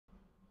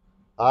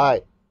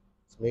Hi,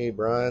 it's me,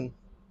 Brian.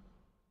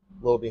 A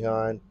little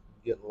behind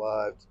getting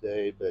live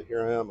today, but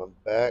here I am. I'm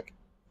back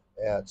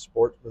at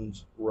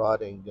Sportsman's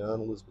Rod and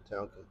Gun,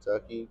 Elizabethtown,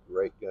 Kentucky.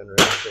 Great gun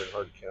range here in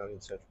Hardin County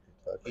in central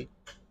Kentucky.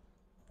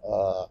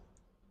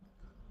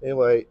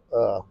 Anyway,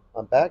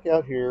 I'm back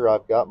out here.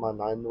 I've got my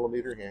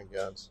 9mm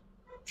handguns.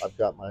 I've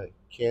got my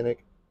Canik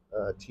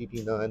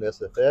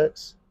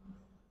TP9SFx,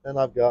 and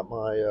I've got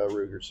my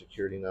Ruger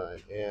Security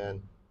 9.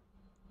 And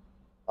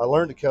I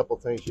learned a couple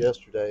things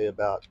yesterday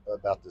about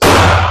this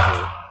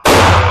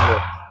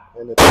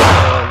and the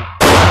gun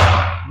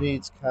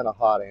needs kind of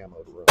hot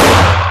ammo to run.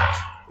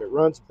 It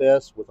runs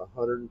best with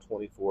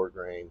 124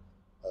 grain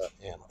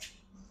ammo.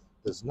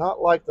 Does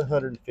not like the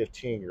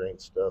 115 grain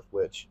stuff,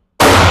 which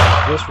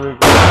this Ruger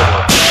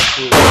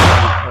absolutely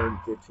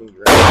 115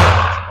 grain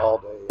all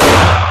day.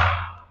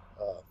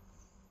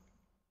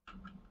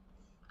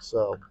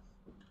 So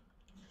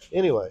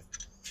anyway,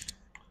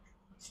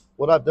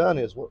 what I've done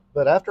is,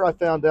 but after I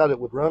found out it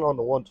would run on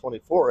the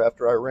 124,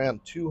 after I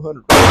ran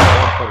 200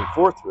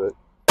 124 through it,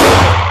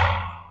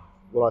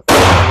 what I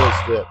found was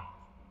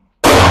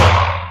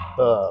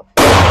that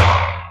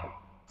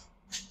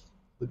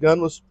the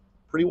gun was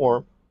pretty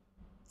warm.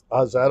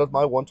 I was out of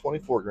my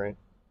 124 grain,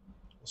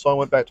 so I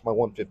went back to my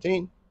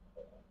 115,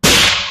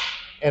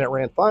 and it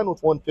ran fine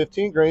with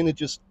 115 grain. It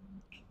just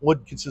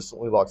wouldn't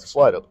consistently lock the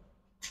slide open.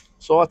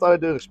 So I thought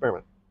I'd do an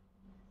experiment.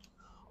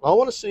 I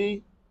want to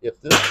see if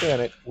this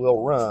Canik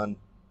will run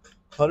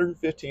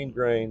 115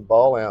 grain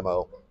ball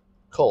ammo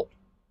cold.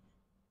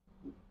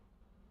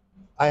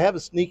 I have a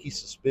sneaky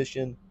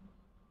suspicion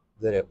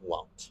that it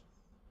won't,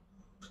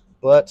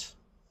 but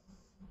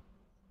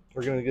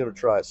we're going to give it a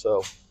try.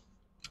 So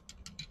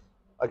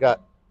I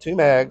got two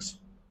mags.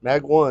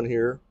 Mag 1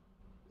 here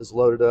is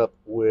loaded up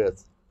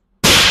with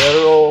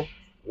Federal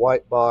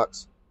white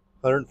box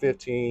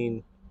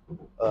 115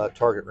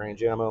 target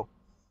range ammo.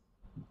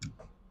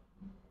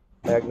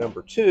 Mag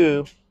number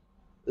 2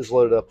 is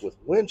loaded up with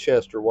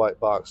Winchester white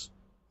box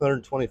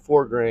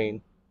 124 grain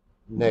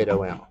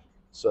NATO ammo.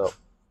 So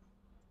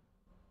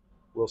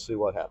we'll see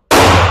what happens.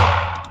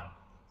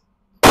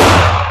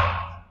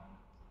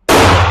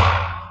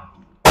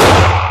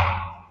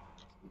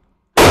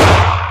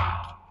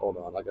 Hold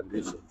on, I gotta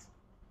do some.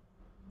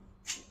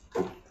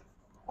 I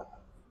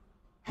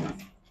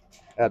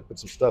had to put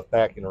some stuff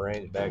back in the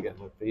range bag at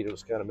my feet. It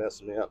was kind of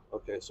messing me up.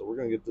 Okay, so we're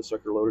gonna get this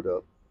sucker loaded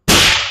up.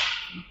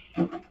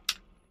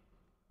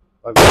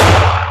 I've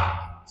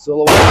got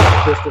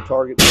silhouette pistol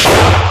target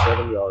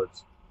 7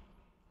 yards.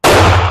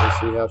 Let's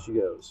see how she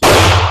goes.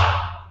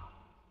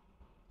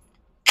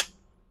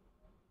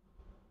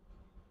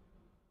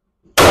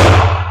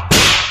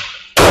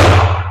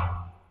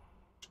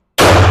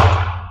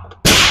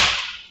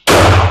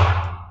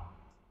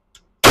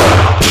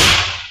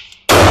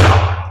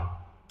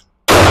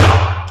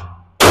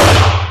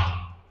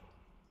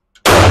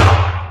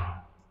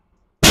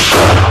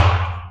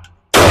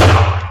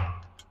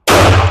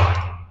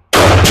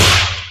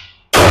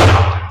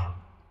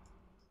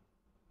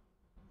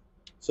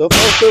 So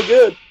far, so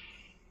good.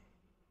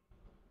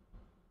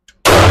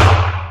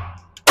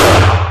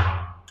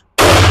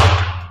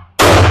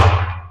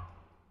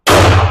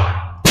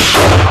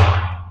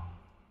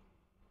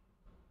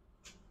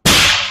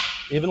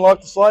 Even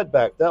locked the slide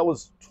back. That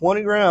was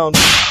 20 rounds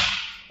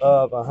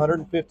of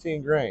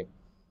 115 grain.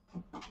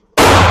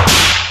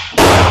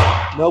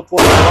 No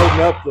point in loading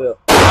up the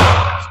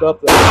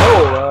stuff that I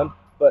know will run,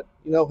 but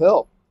you know,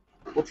 hell,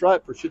 we'll try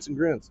it for shits and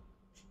grins.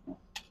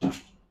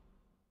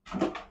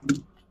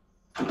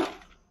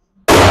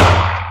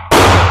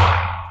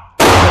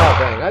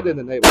 Dang, I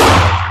didn't enable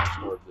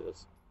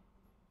this.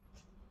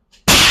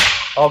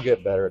 I'll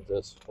get better at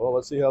this. Well,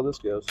 let's see how this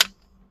goes.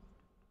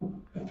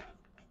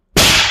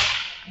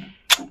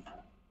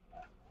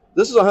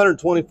 This is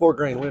 124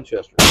 grain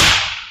Winchester.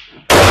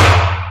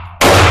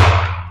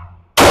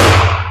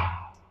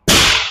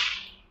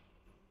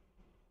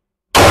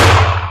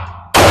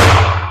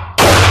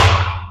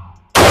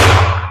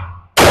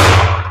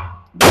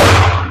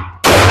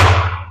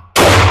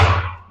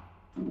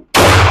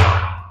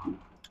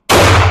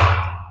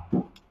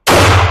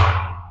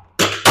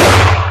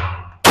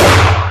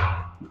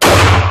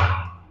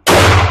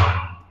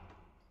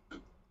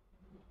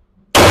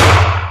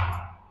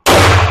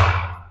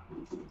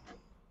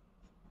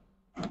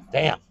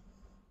 Damn.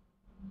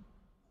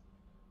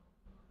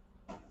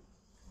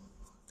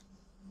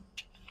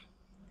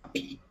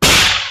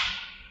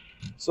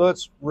 So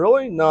it's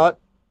really not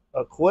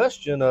a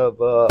question of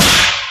hot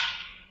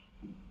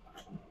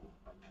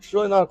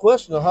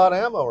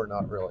ammo or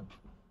not, really,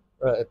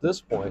 at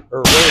this point. Or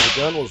really, the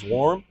gun was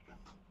warm.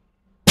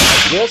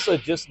 I guess I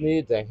just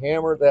need to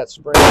hammer that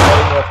spring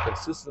hard enough,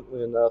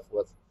 consistently enough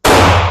with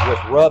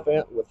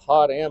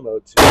hot ammo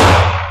to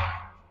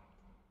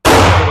pick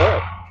it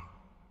up.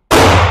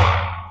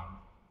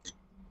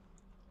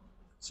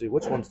 See,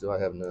 which ones do I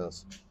have in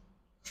this?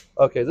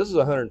 Okay, this is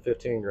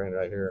 115 grain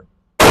right here.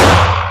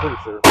 Pretty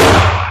sure.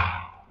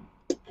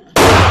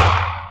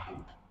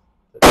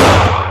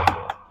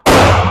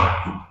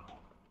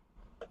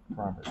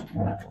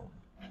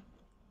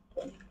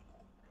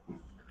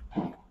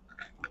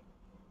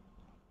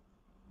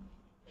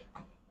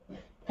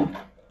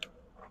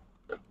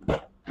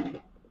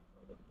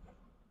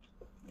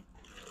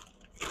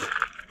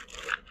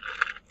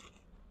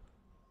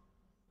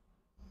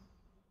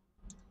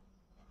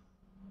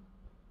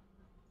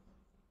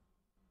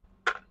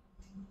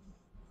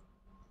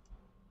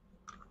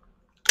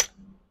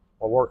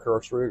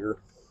 Workhorse Ruger.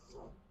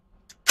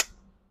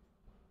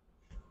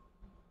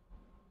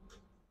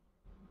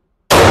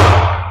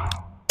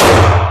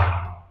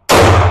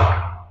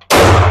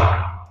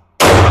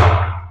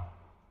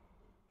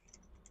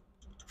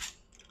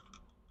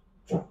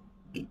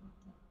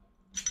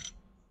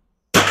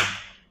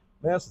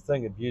 Man, that's the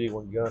thing of beauty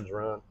when guns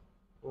run.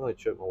 Really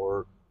took my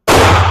work.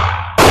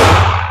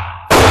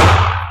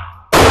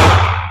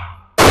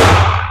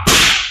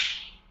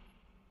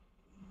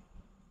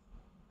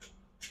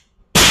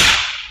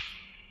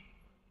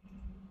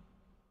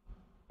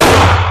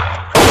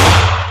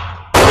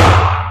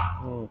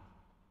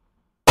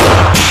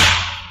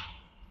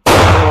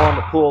 On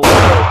the pull away.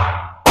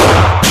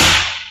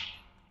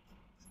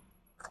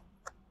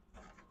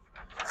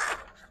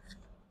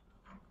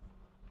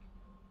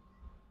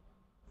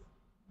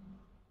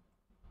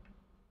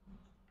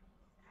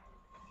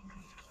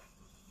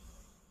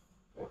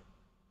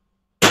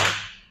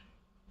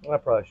 I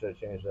probably should have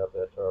changed out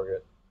that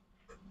target.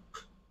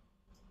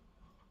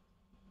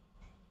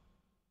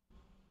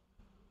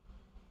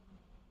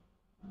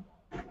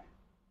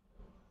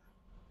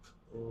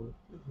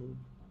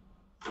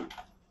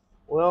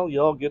 Well,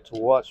 y'all get to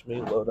watch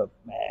me load up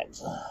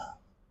mags.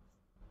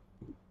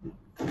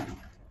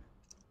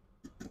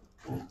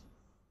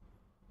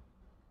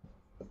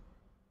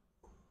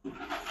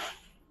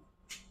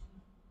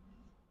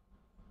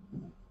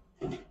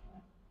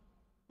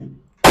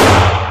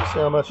 See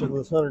how much of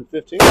this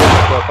 115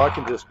 stuff I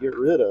can just get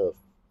rid of.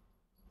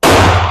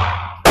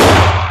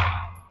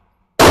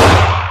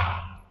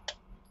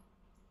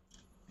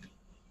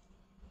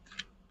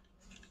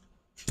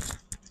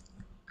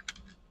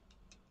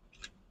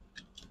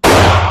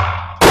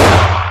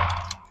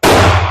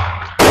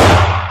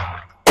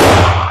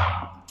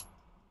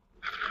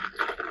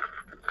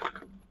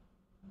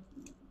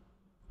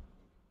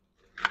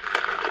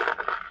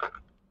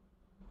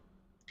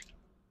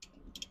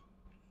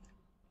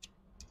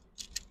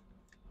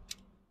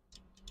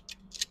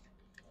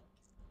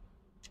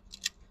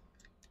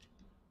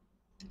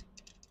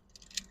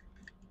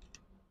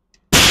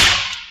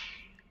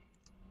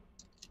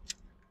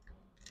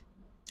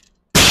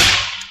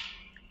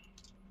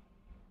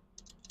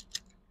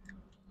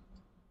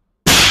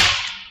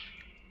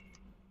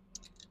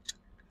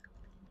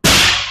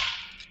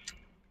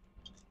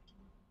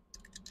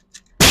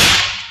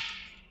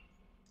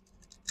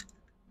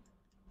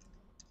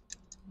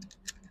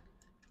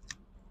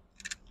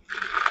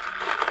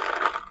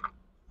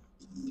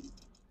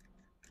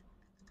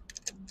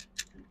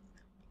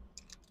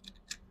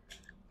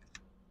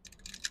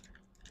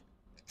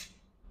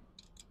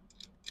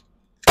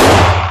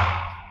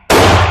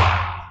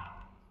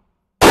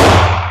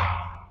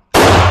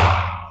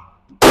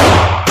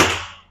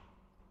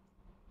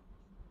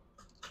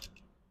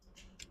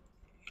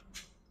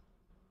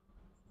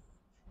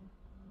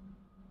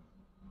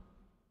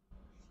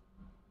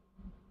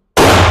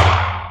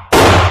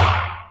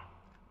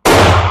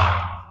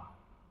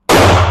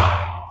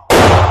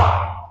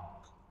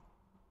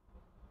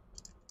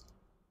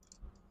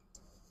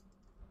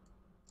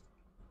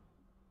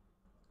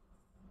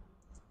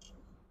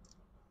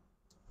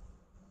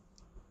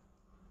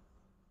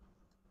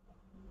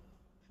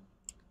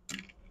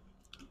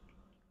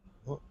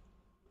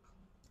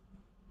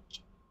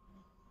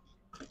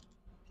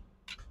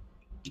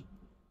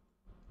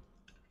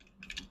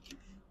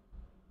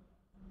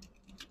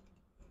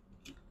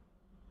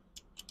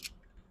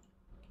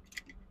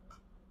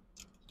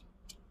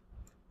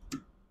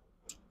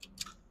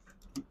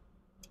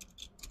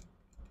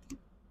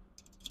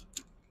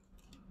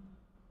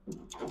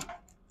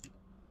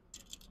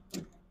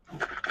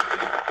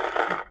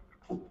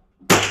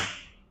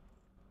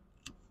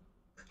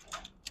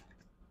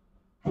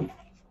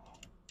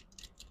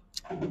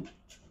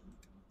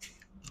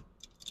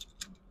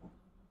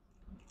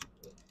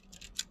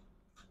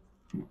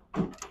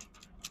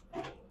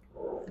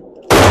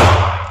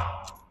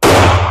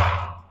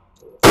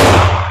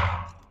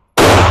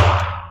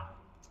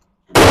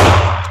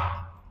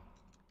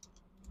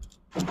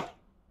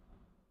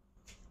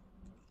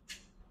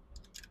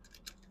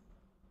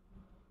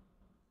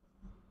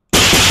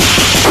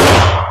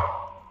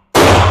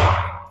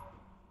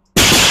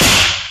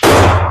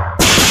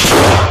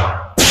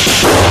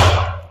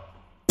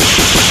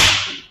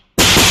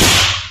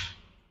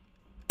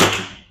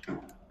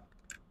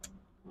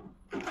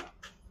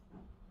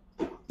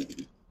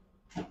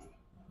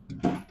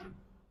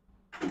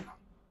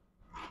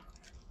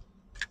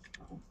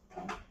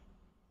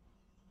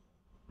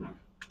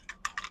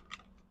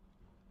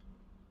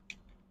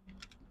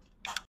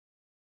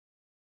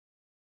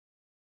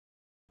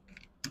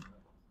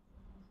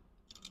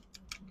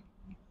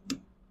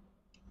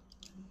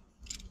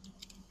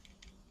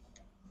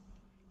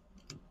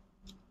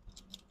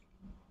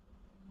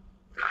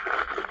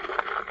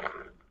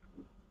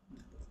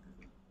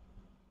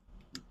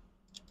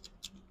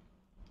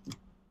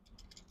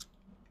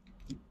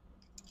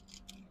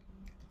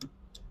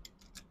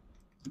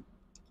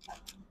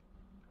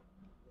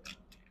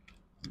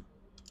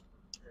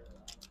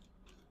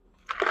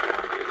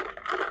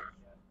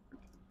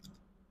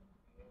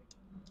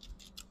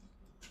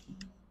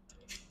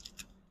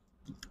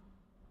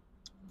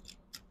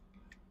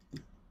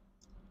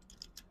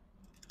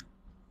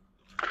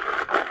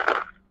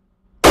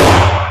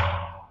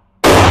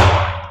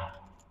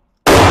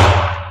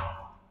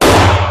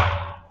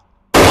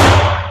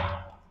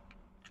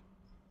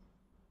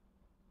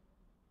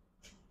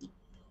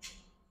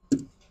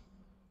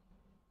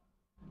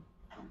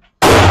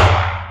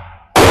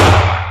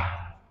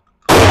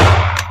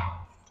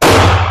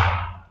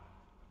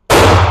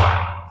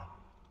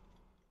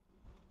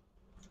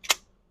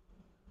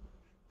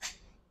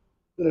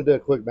 I'm going to do a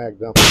quick mag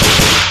dump.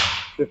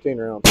 15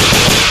 rounds.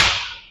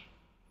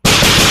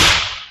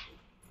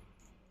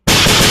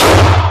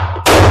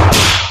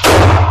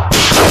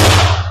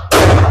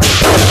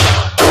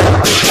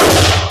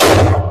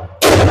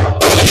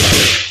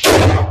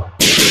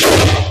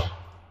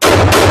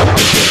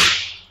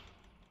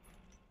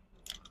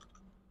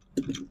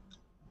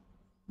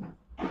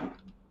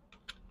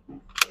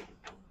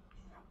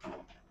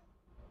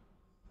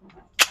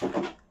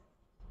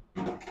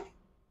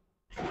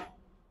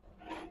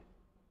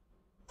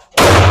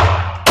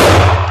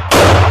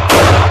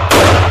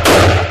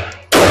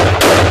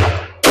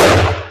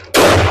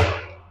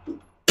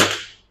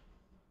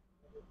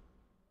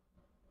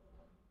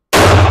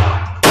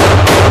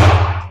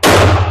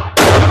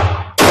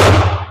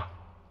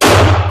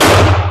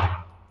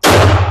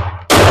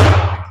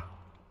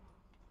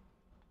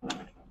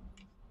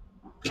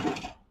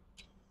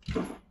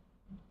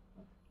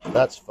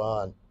 That's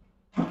fun.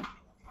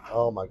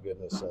 Oh my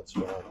goodness, that's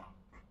fun.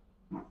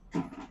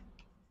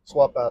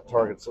 Swap out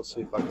targets. Let's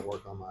see if I can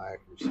work on my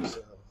accuracy.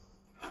 So.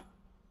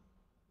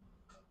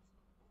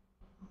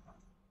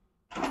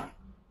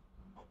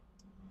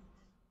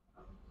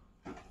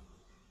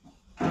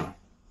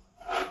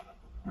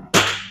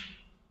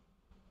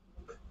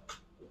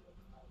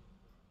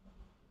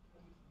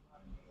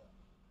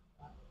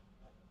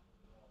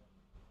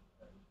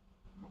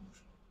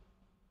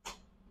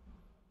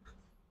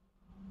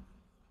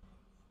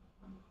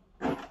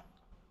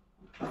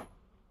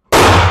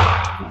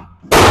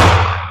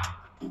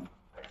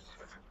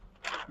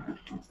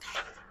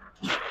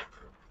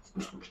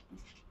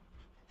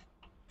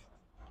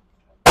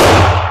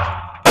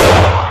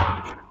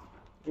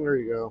 There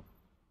you go.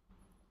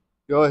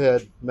 Go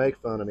ahead, make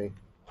fun of me.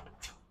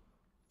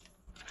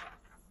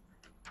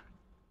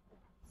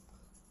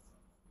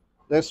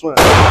 Next one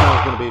is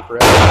going to be for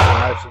everyone.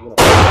 I'm actually going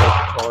to put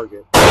the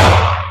target.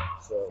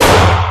 So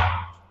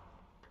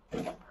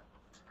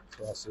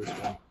that's this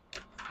one.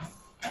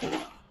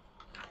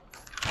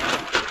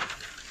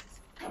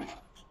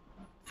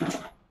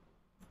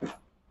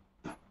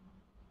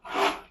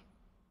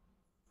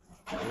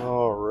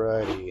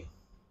 Alrighty.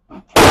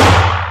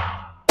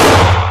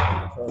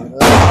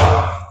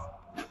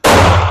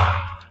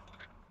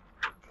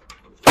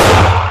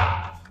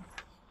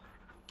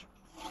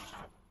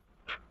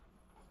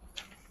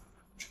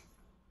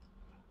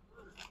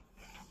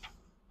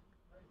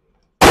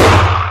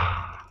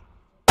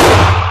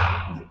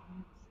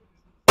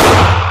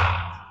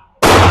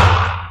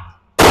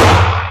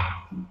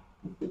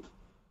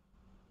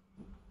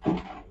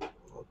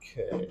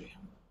 Okay.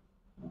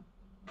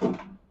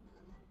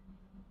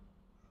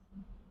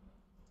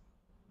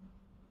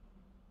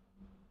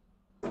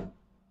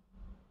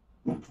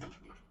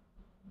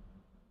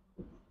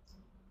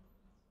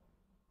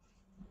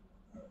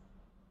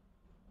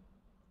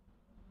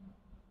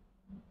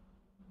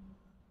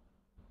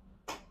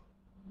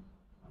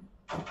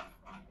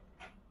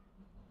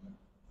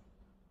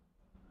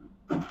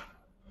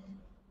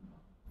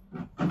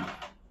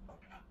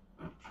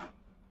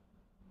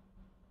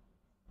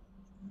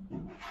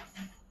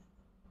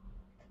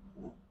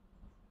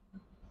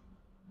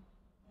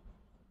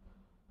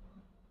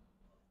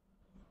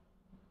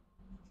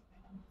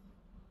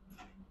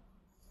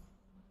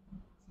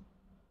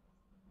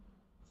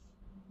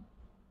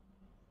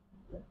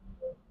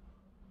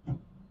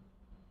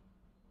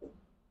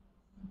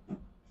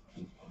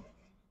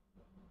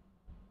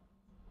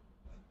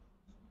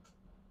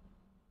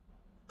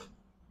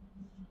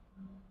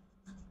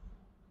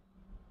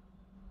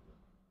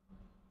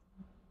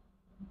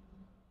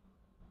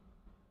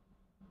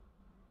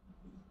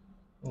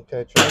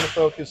 Okay, trying to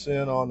focus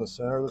in on the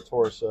center of the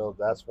torso.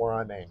 That's where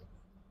I'm aiming.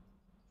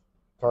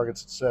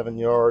 Target's at 7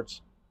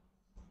 yards.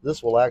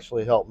 This will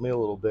actually help me a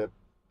little bit.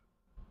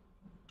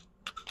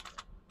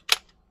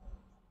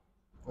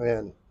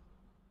 And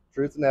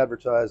truth in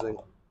advertising,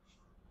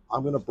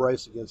 I'm going to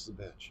brace against the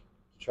bench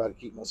to try to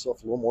keep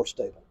myself a little more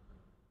stable.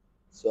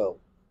 So,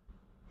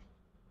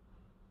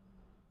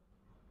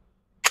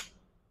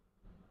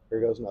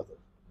 here goes nothing.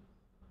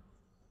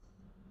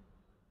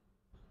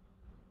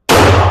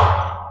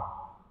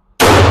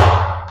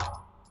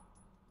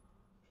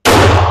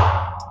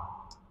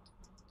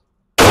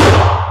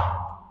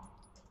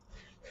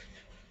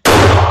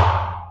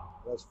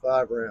 That's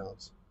 5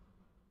 rounds.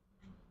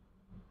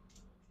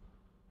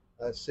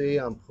 I see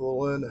I'm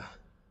pulling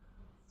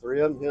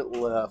 3 of them hit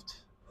left.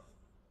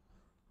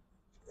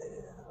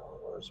 And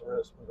where's the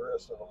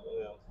rest of them?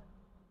 Yeah.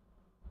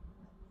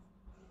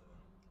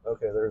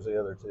 Okay, there's the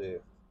other 2.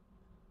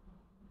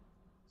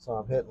 So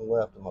I'm hitting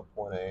left in my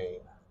point of aim.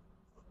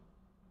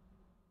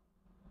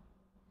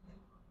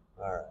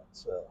 Alright,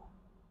 so.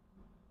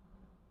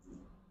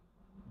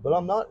 But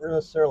I'm not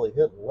necessarily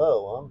hitting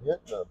low. I'm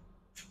hitting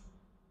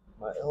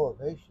my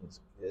elevation's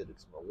good.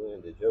 It's my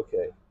windage.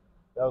 Okay.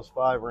 That was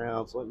 5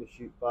 rounds. Let me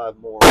shoot 5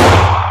 more.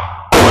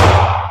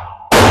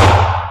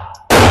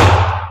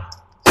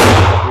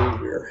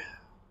 Here.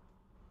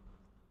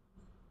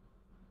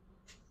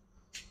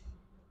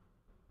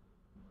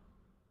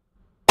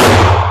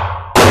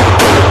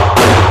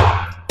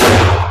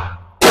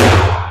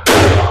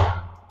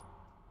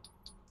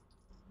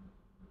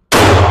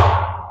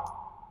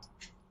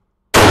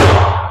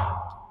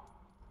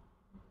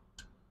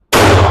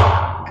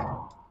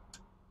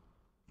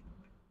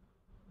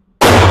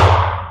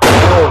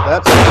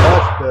 That's a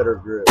much better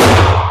grip.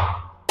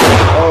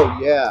 Oh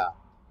yeah.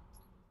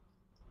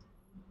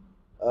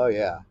 Oh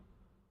yeah.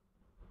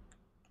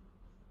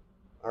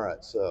 All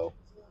right, so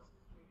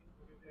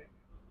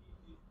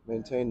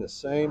maintain the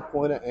same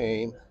point of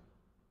aim.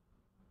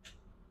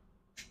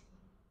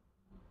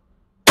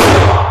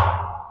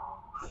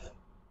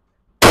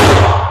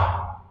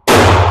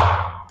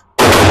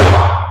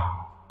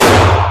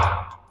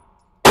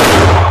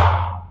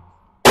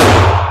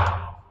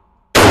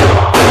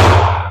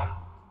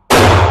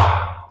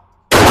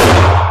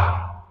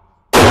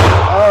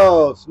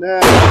 Oh,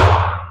 snap.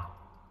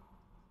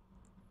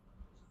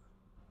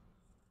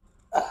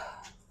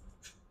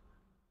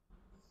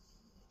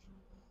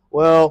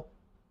 Well,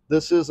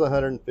 this is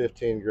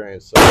 115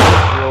 grains, so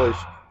really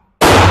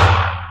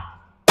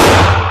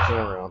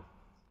around.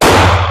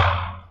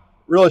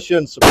 Really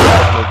shouldn't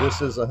surprise me.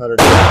 This is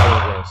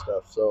 115 grain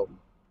stuff. So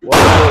what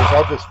I'll do is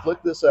I'll just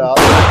flick this out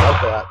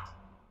like that,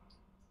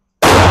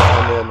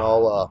 and then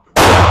I'll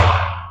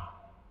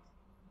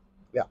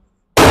yeah.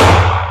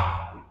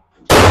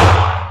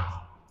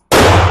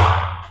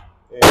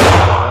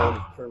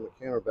 And turn the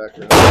camera back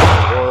around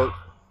to work.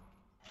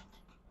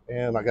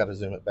 And I got to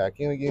zoom it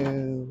back in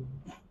again.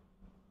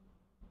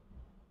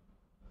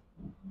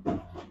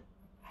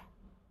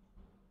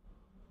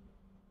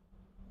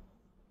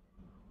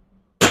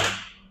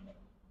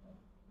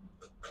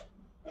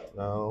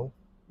 No.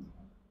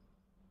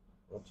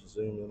 Let's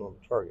zoom in on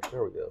the target.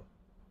 There we go.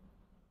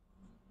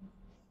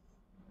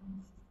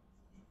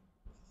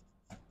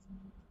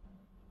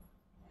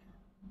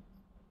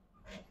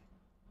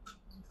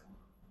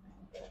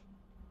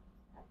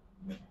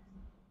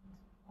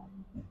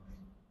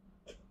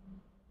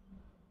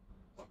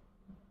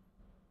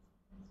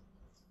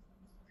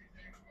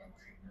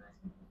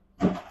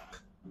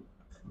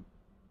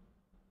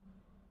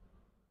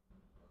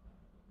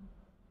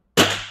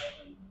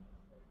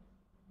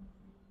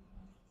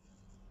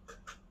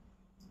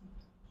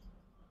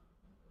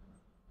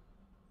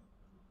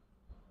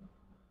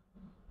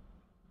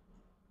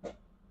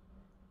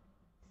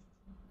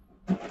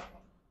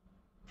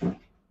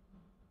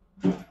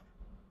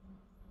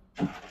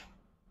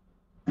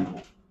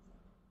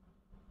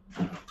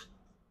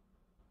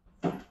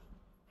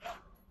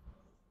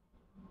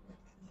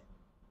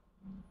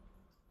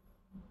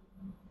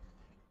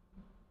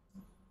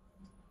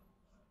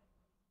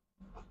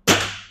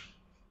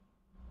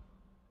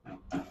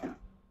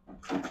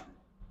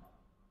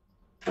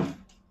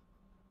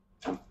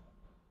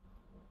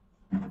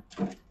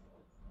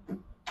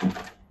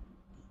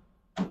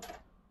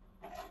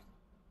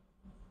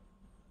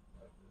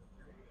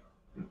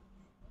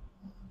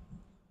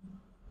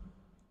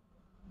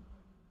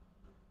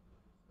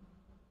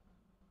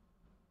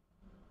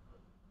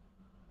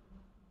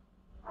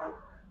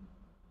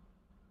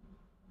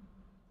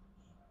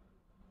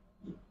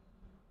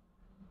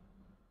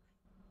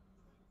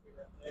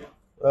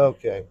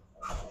 Okay,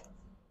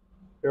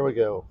 here we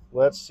go.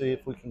 Let's see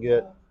if we can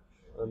get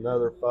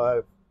another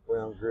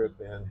 5-round grip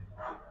in.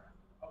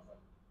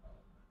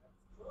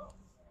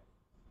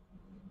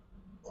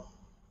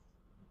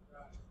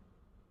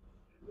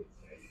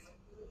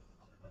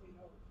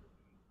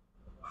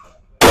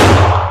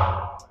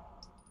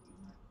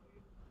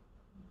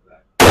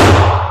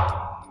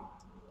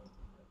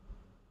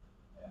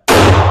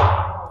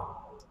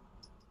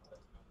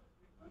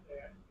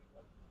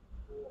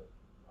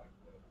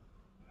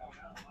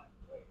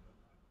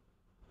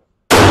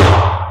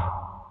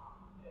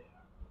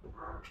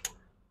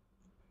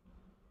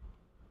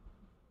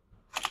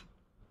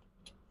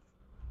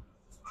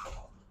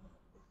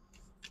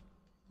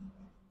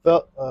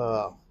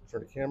 Turn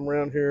the camera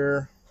around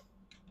here.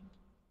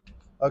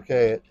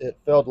 Okay, it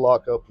failed to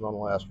lock open on the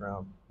last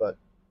round, but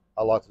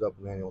I locked it up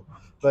manually.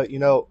 But you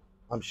know,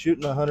 I'm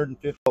shooting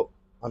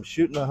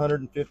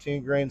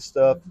 115 grain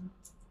stuff.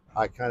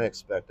 I kind of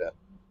expect that.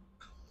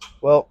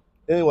 Well,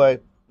 anyway,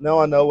 now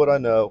I know what I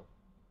know.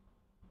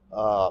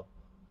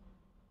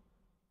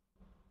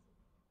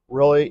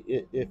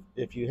 Really,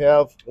 if you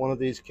have one of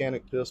these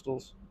Canik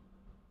pistols,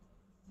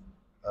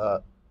 you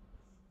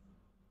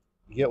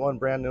get one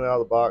brand new out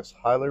of the box.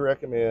 Highly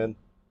recommend.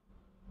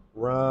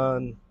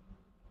 Run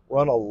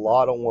a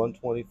lot of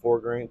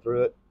 124 grain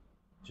through it.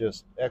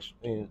 Just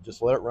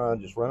let it run.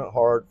 Just run it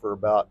hard for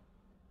about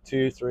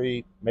 2,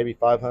 3, maybe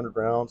 500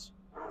 rounds,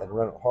 and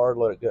run it hard.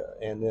 Let it go,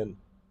 and then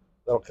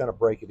that'll kind of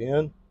break it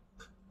in.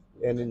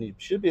 And then you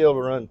should be able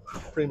to run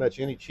pretty much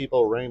any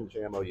cheapo range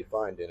ammo you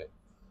find in it.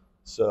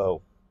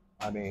 So,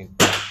 I mean,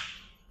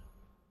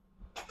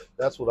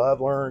 that's what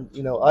I've learned.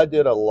 You know, I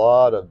did a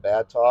lot of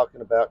bad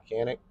talking about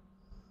Canik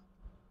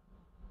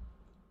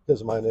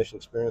because of my initial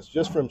experience,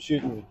 just from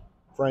shooting,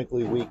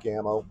 frankly, weak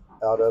ammo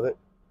out of it.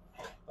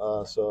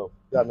 So,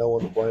 got no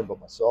one to blame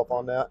but myself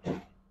on that.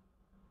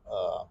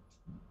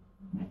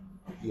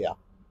 Yeah.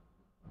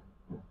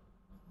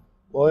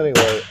 Well,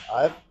 anyway,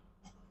 I've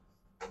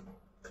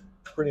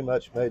pretty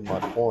much made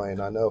my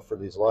point. I know for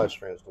these live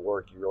streams to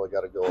work, you really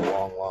got to go a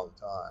long, long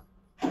time.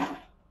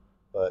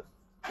 But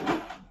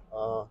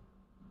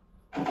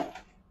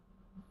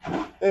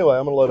anyway,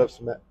 I'm gonna load up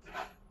some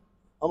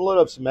gonna load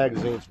up some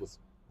magazines with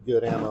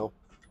good ammo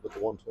with the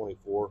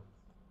 124,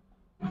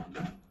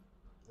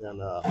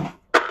 and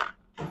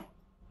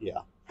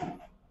yeah.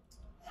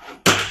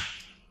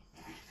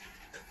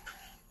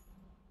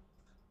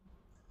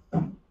 I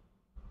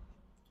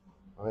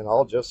mean,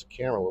 I'll adjust the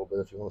camera a little bit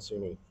if you want to see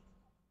me.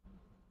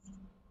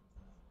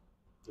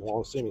 If you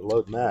want to see me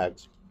load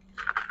mags.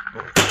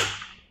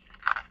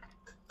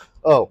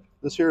 Oh,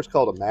 this here is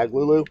called a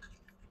Maglulu.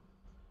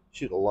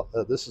 Shoot,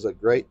 this is a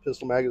great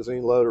pistol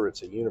magazine loader.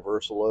 It's a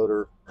universal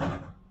loader.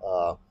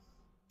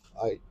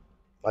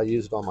 I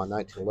use it on my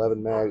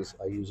 1911 mags.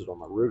 I use it on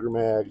my Ruger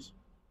mags.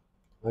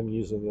 I'm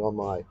using it on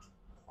my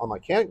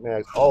Canik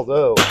mags.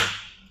 Although,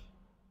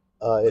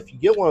 if you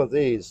get one of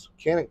these,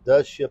 Canik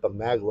does ship a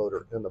mag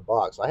loader in the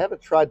box. I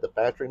haven't tried the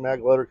factory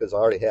mag loader because I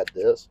already had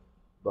this.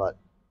 But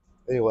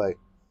anyway,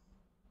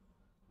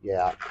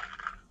 yeah,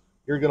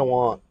 you're gonna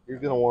want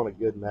a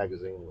good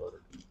magazine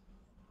loader.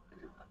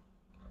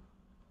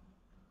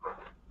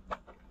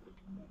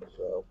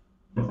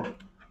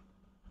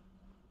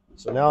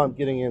 So now I'm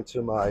getting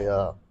into my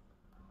the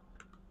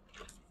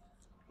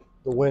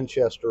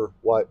Winchester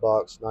white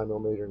box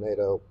 9mm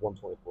NATO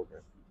 124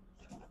 grain.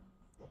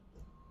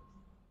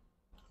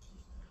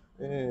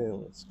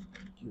 And let's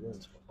get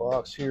into the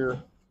box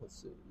here.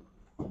 Let's see.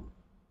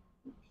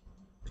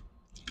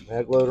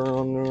 Mag loader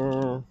on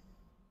there.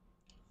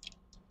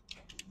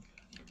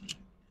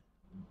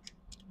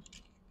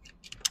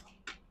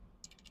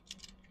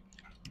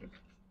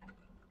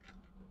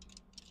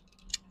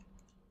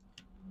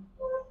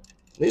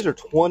 These are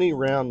 20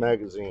 round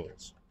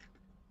magazines.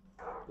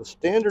 The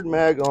standard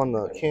mag on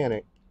the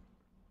Canik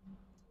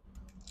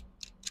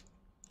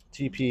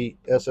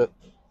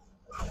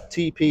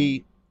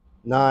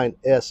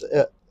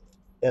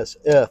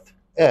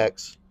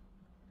TP9SFx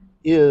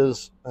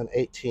is an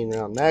 18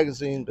 round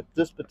magazine, but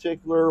this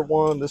particular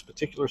one, this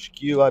particular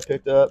SKU I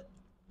picked up,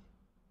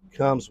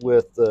 comes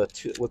with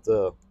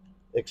the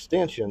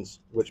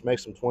extensions, which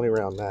makes them 20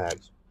 round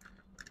mags.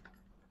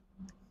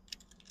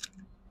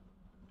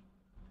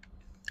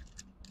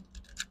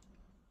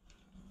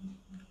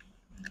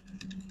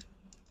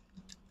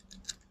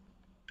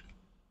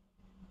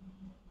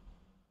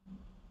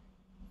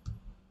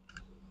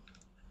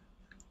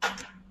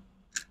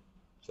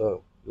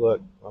 So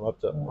look, I'm up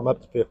to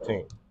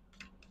 15.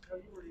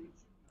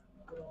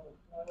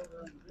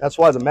 That's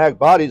why the mag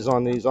bodies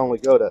on these only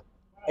go to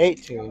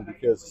 18,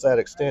 because that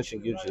extension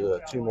gives you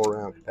a 2 more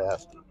round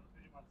capacity.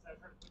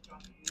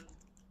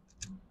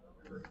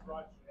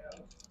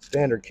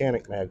 Standard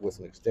Canik mag with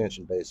an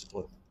extension,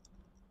 basically.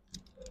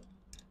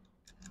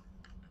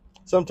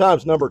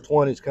 Sometimes number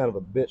 20 is kind of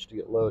a bitch to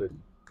get loaded.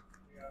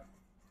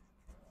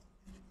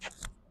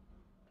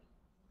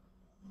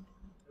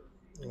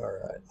 All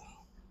right.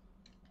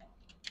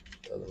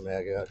 Other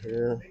mag out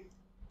here.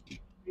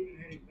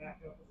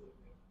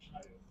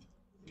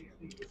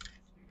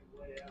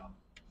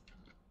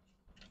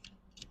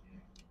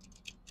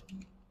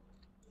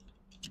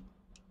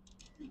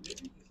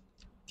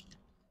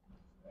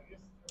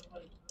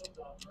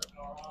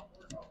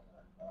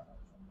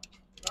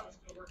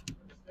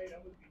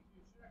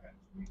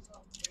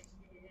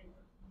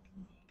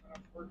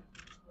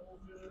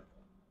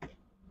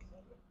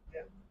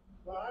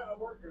 Well, I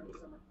worked during the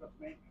summer for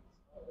maintenance.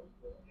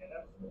 Yeah,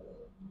 that was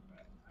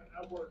I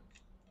worked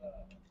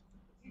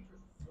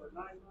teachers for 9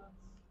 months.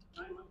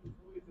 9 months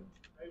employees that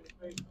they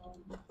were based on.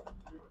 We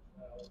were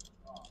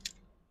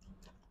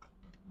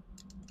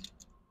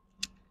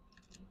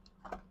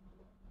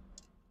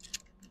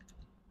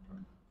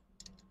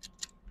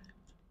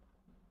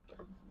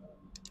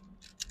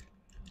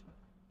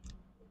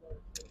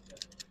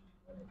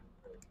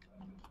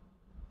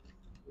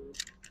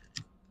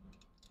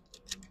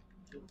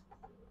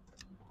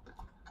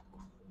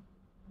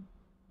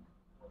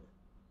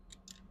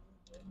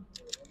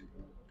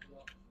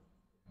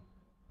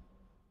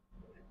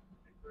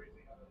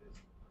crazy how it is.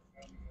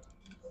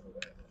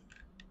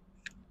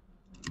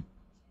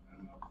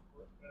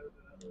 Better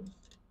than others.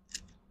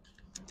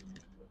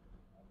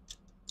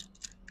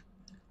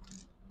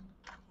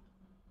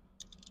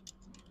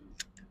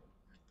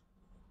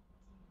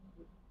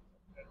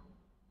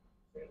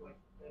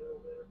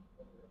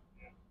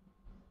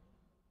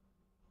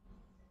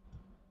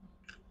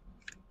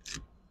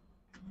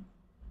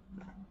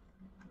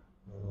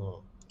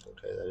 Oh,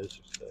 okay, that is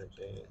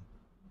 17.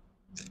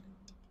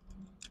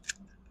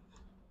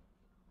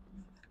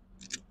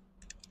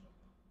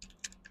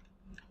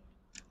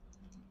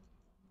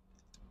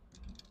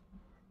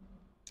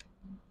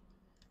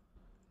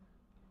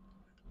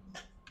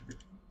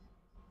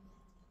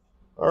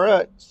 All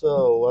right,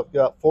 so I've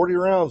got 40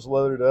 rounds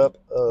loaded up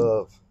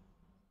of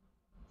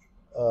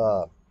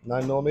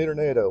 9mm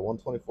NATO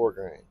 124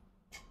 grain.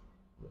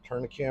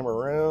 Turn the camera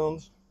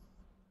around,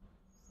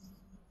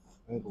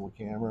 angle the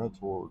camera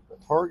toward the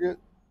target,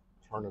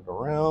 turn it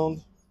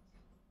around,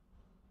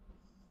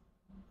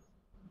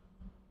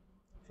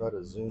 try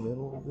to zoom in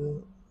a little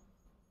bit.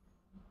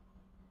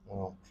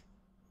 Oh.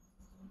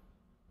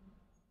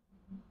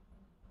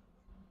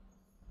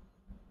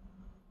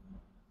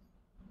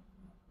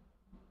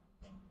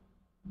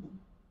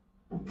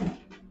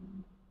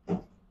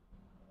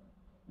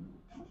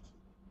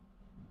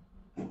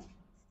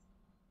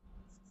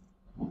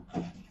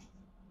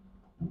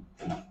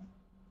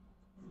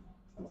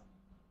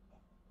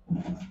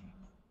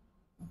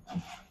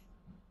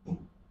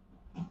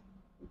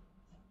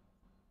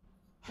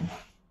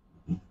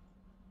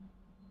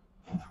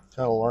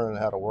 kind of learning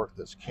how to work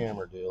this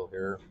camera deal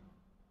here.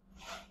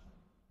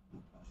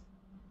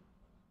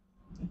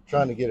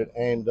 Trying to get it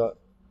aimed up,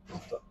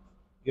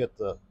 get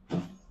the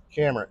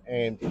camera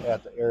aimed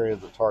at the area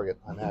of the target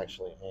I'm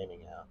actually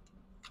aiming at.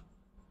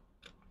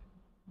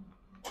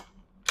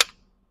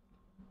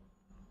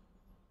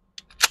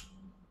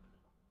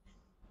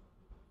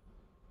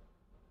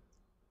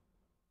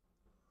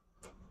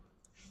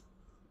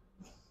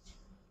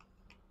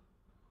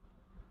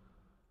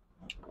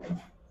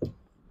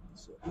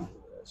 So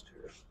rest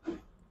here.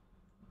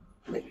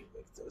 Maybe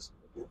make this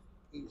a bit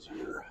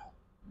easier.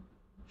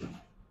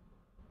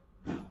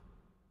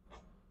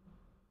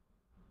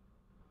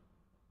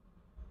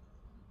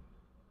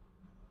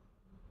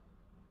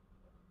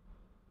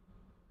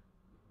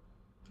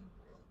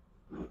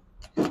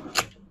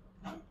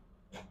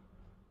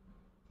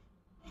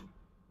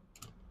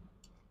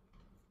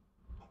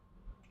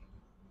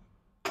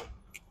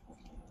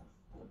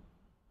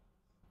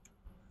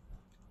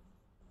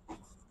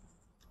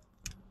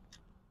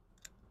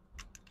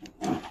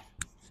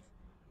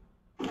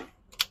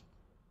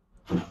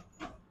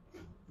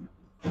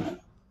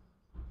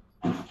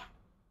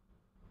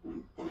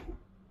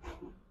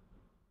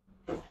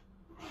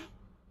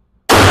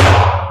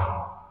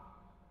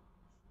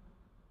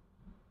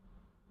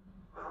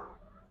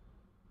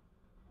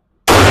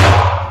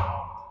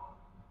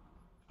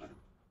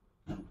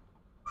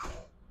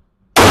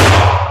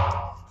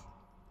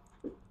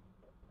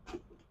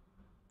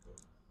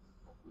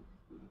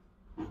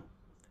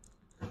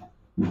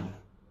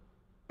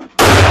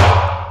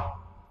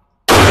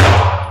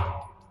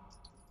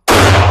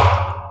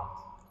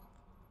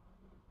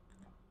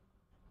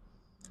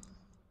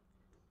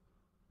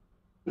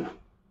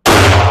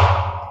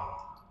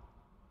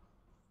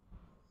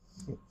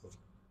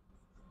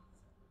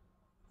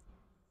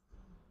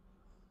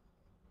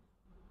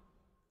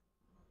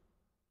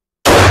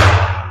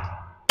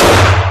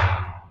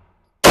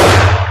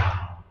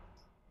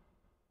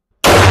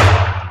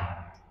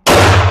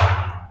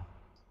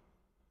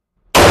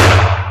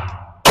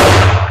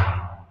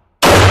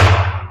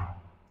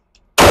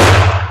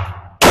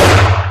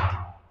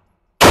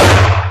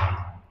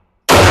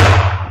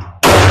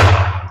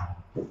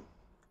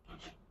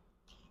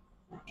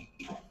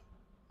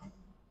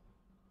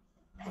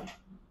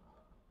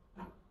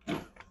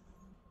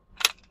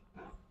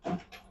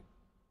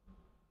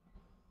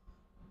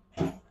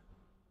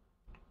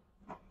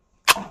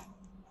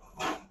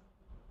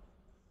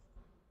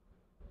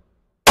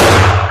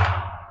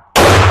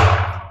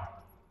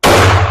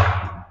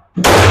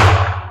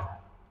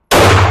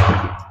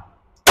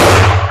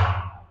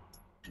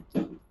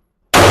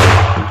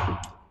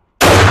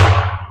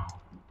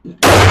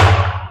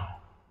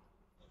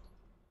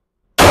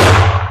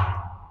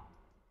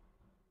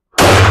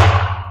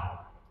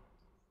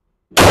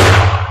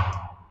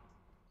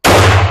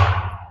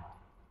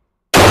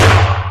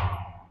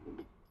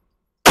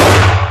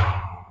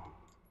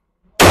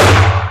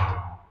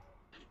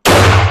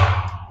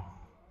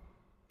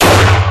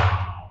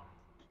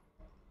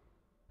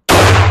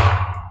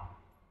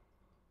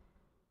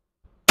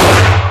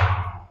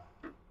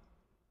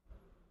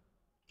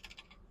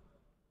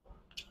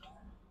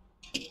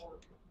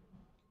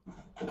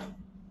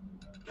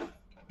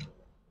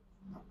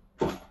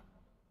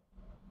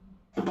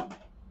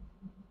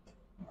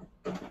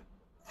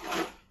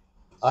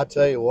 I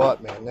tell you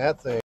what, man,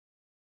 that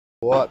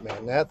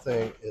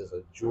thing is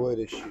a joy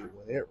to shoot.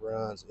 When it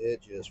runs, it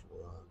just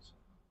runs.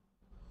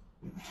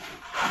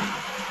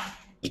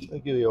 I'll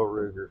give you a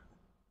Ruger.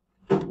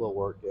 A little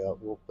workout.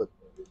 We'll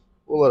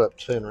let up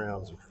 10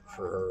 rounds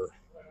for her.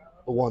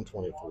 The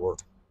 124.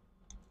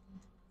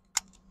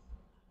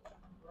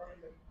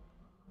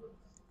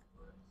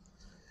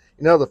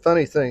 You know, the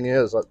funny thing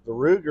is, the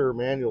Ruger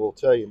manual will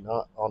tell you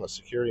not on a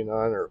Security 9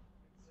 or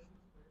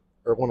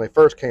when they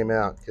first came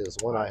out, because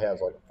the one I have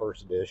is like a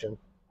first edition,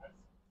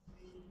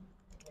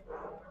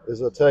 is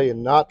they'll tell you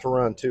not to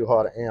run too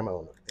hot of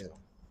ammo in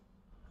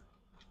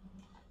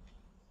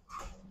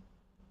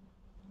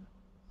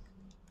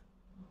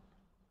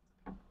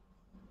them.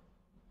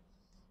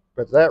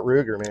 But that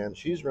Ruger, man,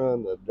 she's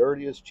run the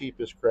dirtiest,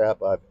 cheapest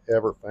crap I've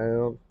ever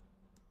found.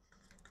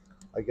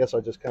 I guess I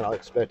just kind of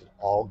expected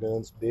all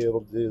guns to be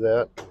able to do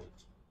that.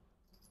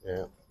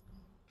 Yeah.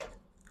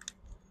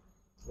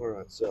 All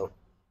right, so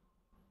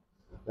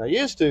now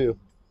used to,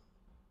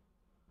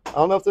 I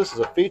don't know if this is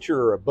a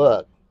feature or a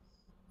bug,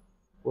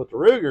 with the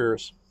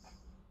Rugers,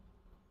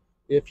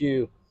 if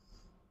you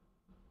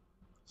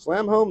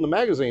slam home the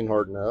magazine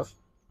hard enough,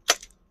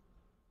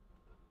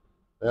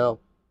 well,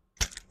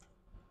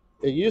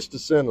 it used to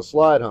send a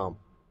slide home.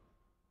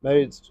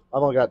 Maybe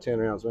I've only got 10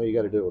 rounds. Maybe you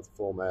got to do it with a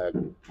full mag.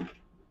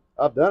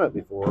 I've done it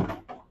before.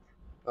 I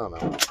don't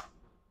know.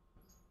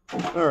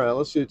 All right,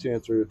 let's do 10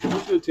 through.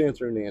 Let's do 10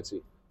 through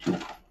Nancy.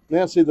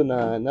 Nancy the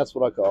 9. That's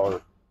what I call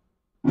her.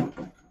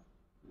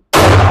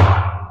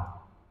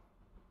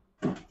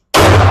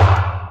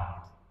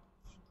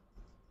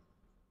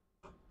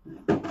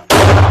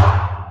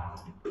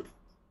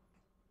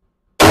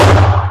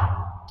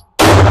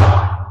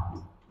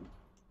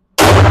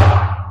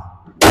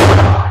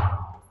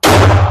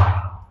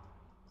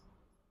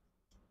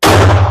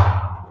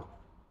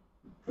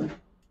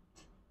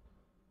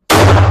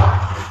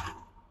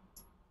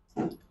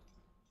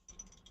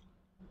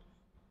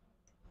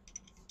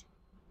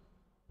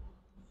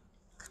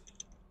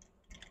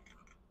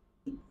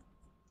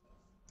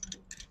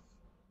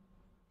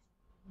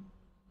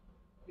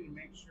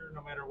 make sure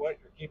no matter what,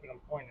 you're keeping them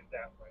pointed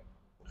that way.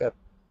 Okay.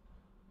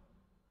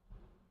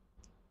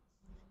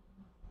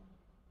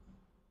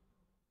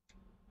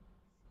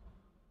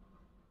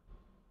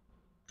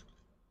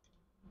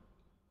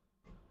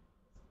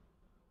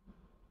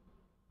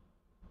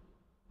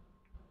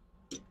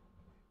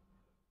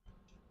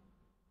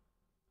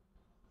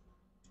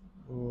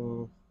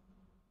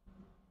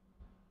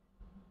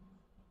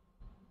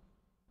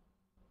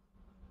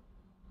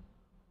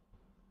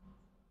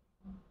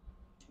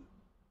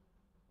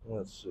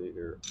 Let's see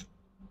here.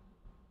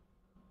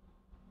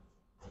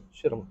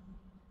 Should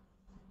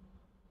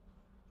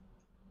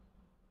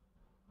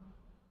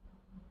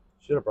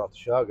have brought the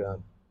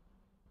shotgun.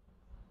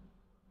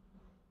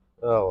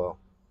 Oh well.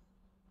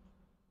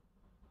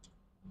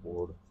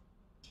 Bored.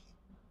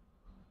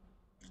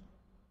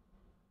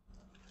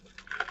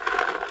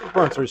 Let's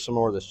burn through some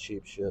more of this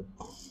cheap shit.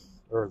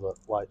 Or the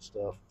light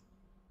stuff.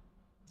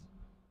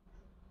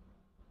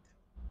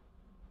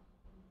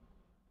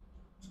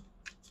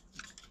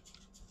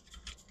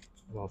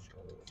 I'll show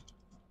you.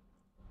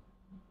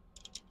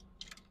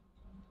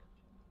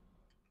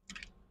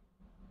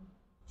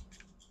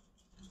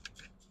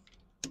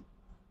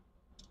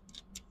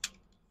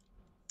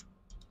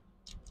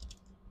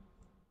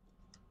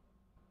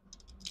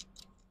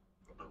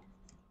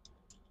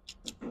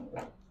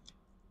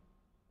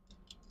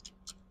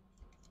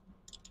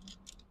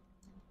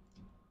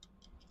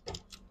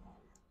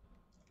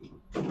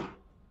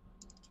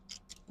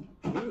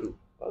 Ooh,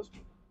 is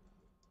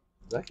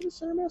that the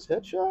center mass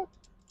headshot?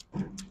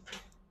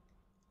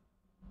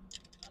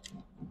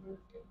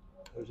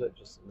 Or is that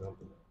just a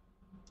number?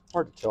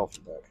 Hard to tell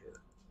from back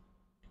here.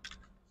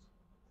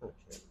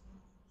 Okay.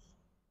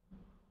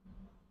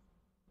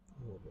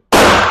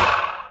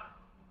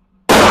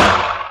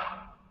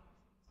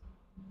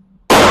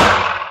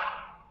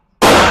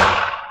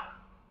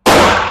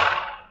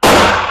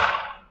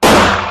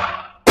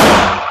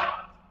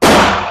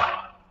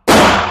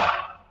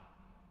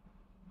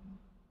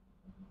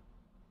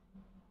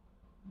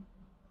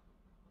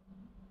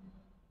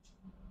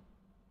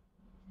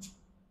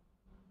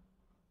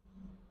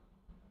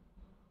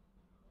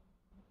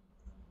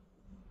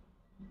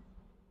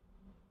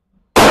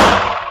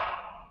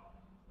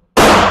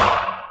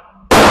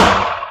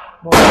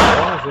 Well,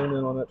 I'll zoom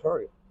in on that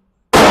target.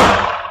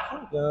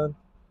 Gun.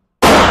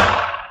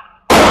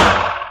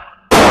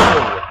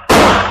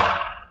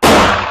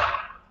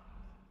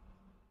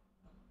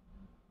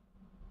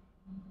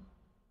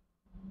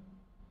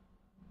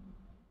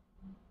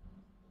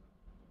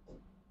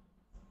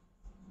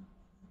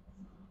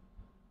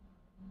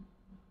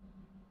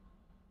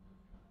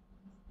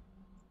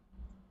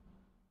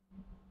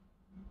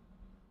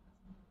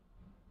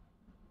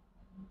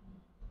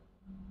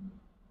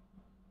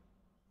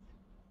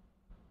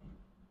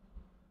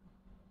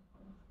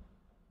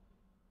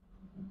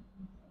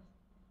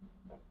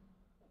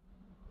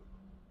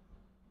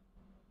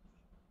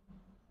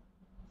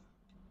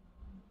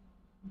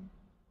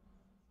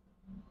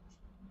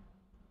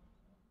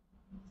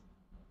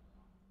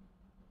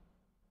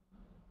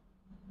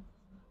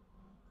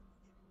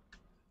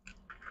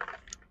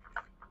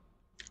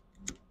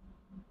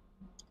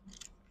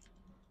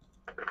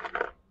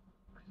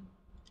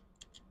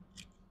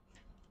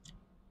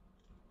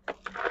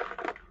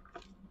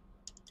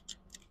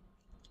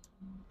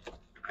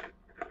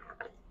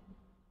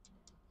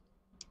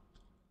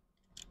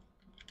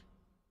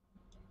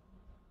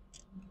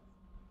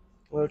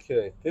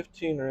 Okay,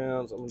 15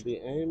 rounds. I'm going to be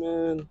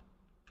aiming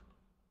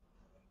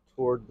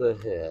toward the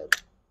head.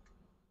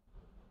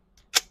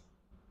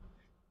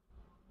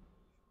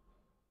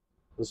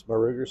 This is my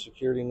Ruger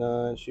Security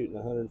 9, shooting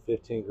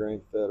 115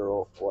 grain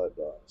Federal flat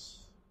box.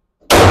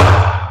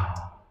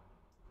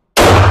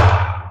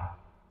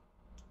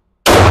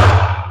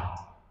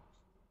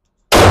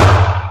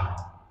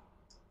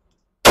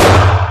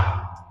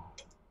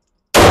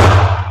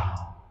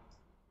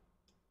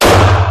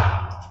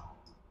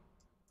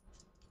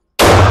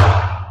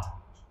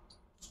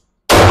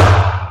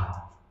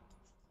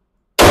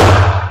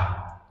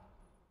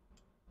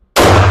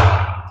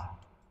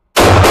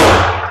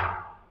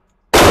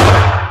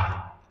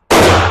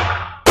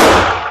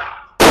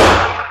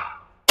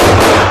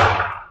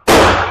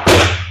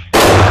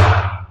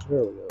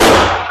 There we go.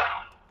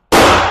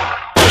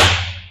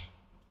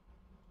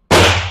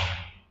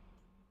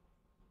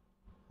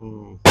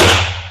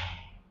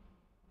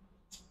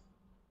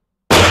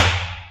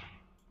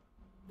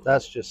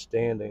 That's just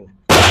standing.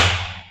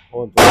 I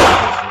wouldn't put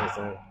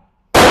anything.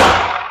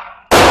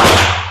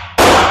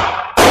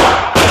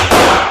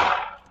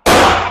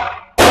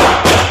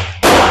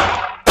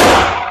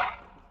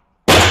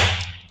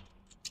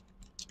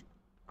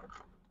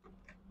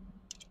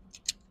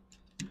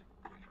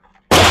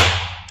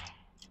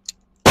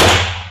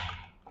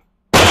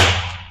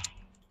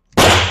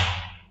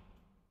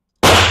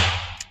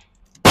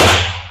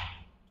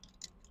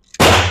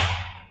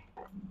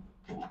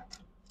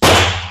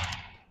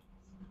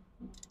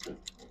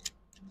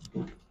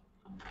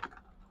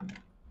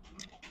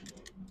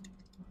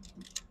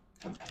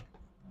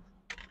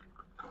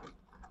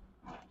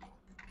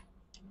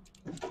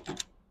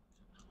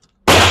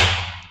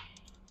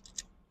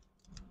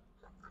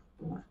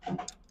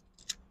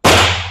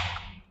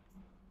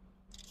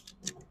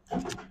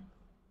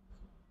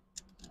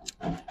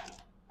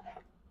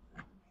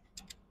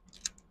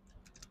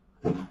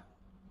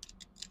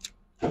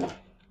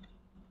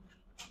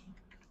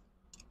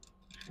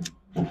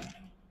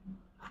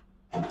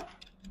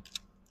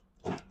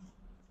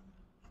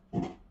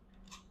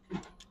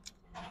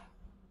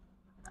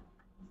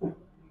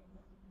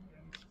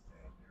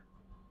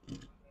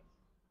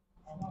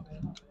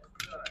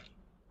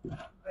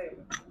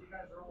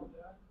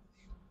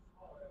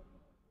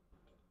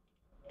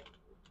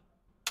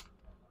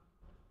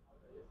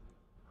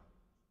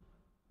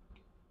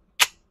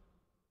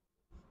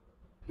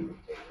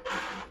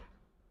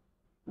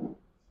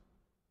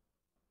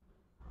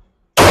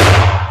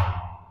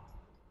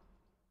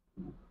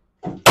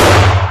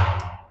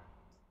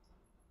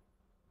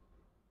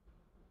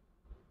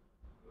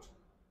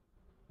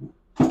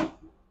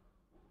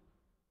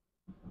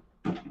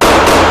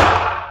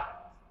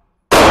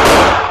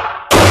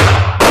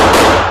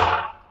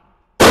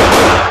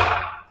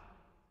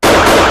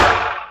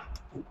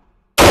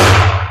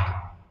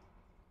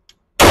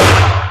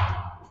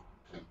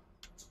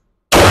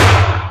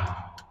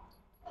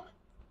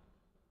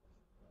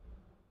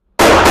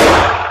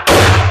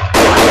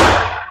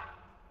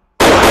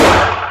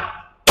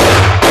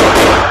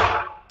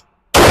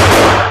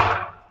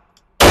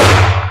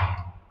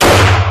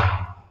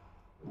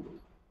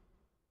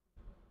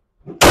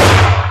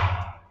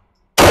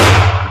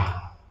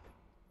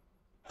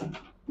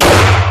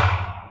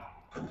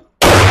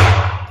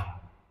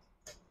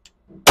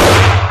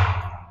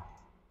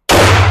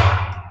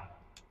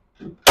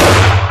 Just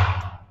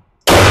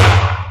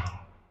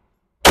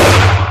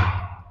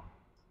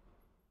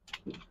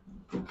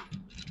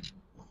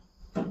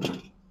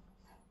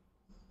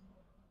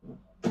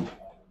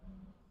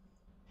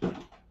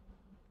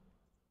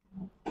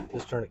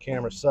turn the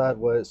camera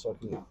sideways so I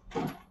can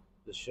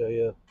just show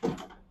you,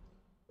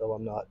 though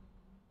I'm not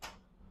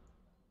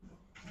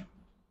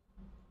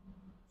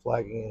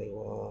flagging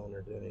anyone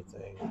or doing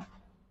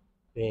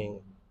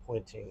anything,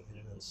 pointing in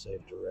an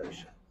unsafe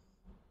direction.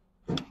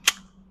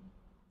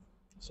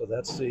 So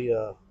that's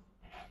the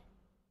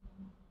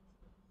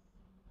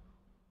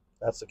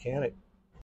Canik